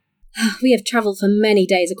We have travelled for many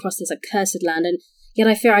days across this accursed land, and yet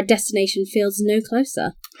I fear our destination feels no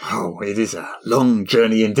closer. Oh, it is a long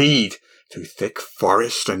journey indeed, through thick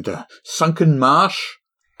forest and sunken marsh.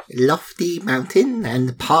 Lofty mountain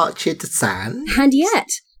and parched sand. And yet,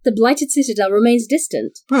 the blighted citadel remains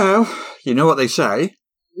distant. Well, you know what they say.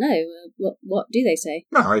 No, what do they say?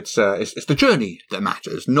 No, it's the journey that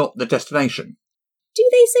matters, not the destination. Do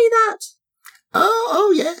they say that?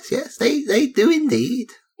 Oh, yes, they do indeed.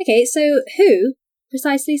 Okay, so who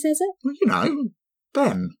precisely says it? Well, you know,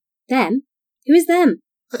 them. Them? Who is them?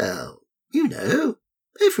 Well, you know,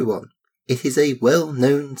 everyone. It is a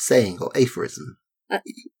well-known saying or aphorism.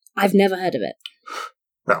 I've never heard of it.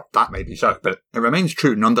 Well, that may be so, but it remains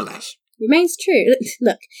true nonetheless. Remains true.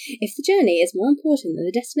 Look, if the journey is more important than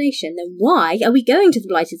the destination, then why are we going to the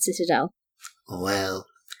blighted citadel? Well,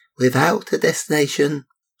 without a destination,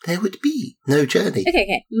 there would be no journey.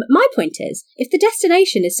 Okay. My point is, if the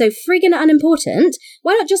destination is so friggin' unimportant,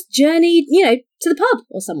 why not just journey, to the pub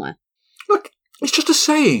or somewhere? Look, it's just a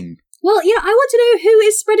saying. Well, I want to know who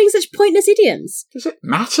is spreading such pointless idioms. Does it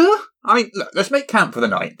matter? I mean, look, let's make camp for the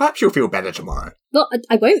night. Perhaps you'll feel better tomorrow. Well,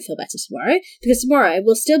 I won't feel better tomorrow, because tomorrow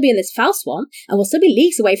we'll still be in this foul swamp, and we'll still be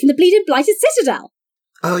leagues away from the bleeding blighted citadel.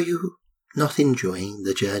 Are you not enjoying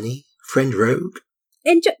the journey, friend Rogue?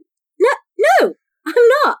 No, I'm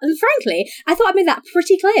not. And frankly, I thought I made that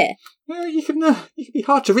pretty clear. Yeah, you can be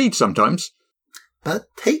hard to read sometimes. But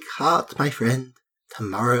take heart, my friend.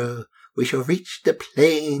 Tomorrow we shall reach the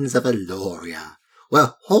plains of Aloria,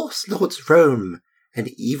 where horse lords roam and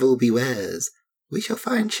evil bewares. We shall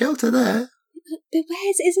find shelter there.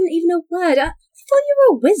 Bewares isn't even a word. I thought you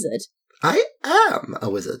were a wizard. I am a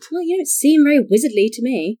wizard. Well, you don't seem very wizardly to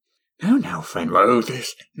me. Now, friend Rogue,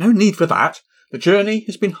 there's no need for that. The journey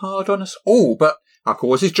has been hard on us all, but our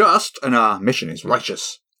cause is just, and our mission is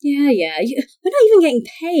righteous. Yeah. We're not even getting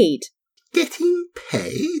paid. Getting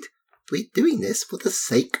paid? We're doing this for the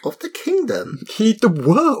sake of the kingdom. Heed the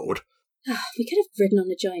world. We could have ridden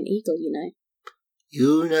on a giant eagle,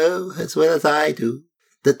 You know as well as I do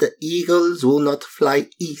that the eagles will not fly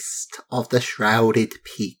east of the shrouded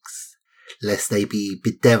peaks, lest they be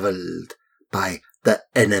bedeviled by the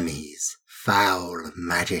enemy's foul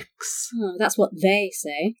magics. Oh, that's what they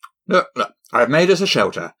say. Look, I've made us a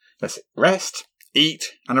shelter. Let's rest,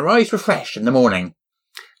 eat, and arise refreshed in the morning.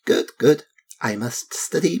 Good. I must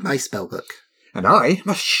study my spellbook. And I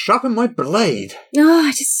must sharpen my blade.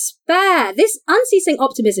 Despair! This unceasing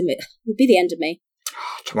optimism will be the end of me.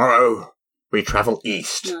 Tomorrow we travel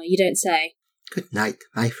east. No, you don't say. Good night,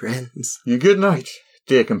 my friends. Good night,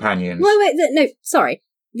 dear companions. Wait, no, sorry.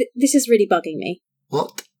 This is really bugging me.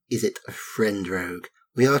 What is it, friend Rogue?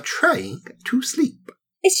 We are trying to sleep.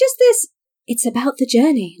 It's just this. It's about the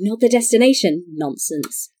journey, not the destination.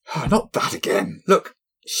 Nonsense. Not that again. Look,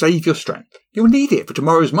 save your strength. You'll need it for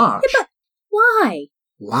tomorrow's march. Yeah, but why?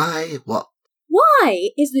 Why what? Why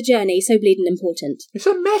is the journey so bleeding important? It's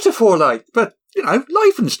a metaphor, but,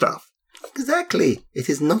 life and stuff. Exactly. It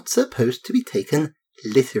is not supposed to be taken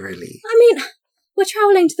literally. I mean, we're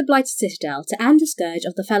travelling to the blighted citadel to end the scourge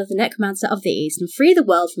of the fell of the necromancer of the east and free the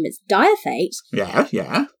world from its dire fate. Yeah.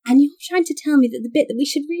 And you're trying to tell me that the bit that we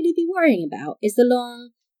should really be worrying about is the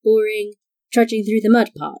long, boring, trudging through the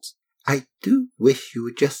mud part. I do wish you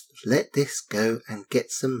would just let this go and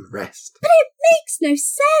get some rest. But it makes no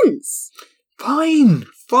sense.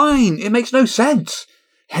 Fine. It makes no sense.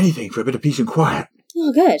 Anything for a bit of peace and quiet.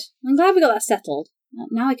 Oh, good. I'm glad we got that settled.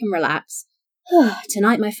 Now I can relax.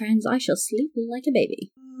 Tonight, my friends, I shall sleep like a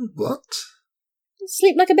baby. What?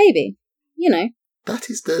 Sleep like a baby. That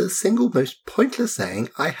is the single most pointless saying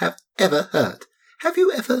I have ever heard. Have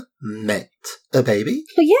you ever met a baby?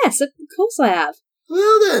 Oh, yes, of course I have.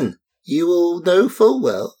 Well then, you will know full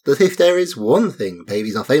well that if there is one thing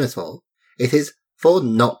babies are famous for, it is for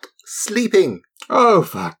not sleeping. Oh,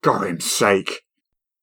 for Gorim's sake.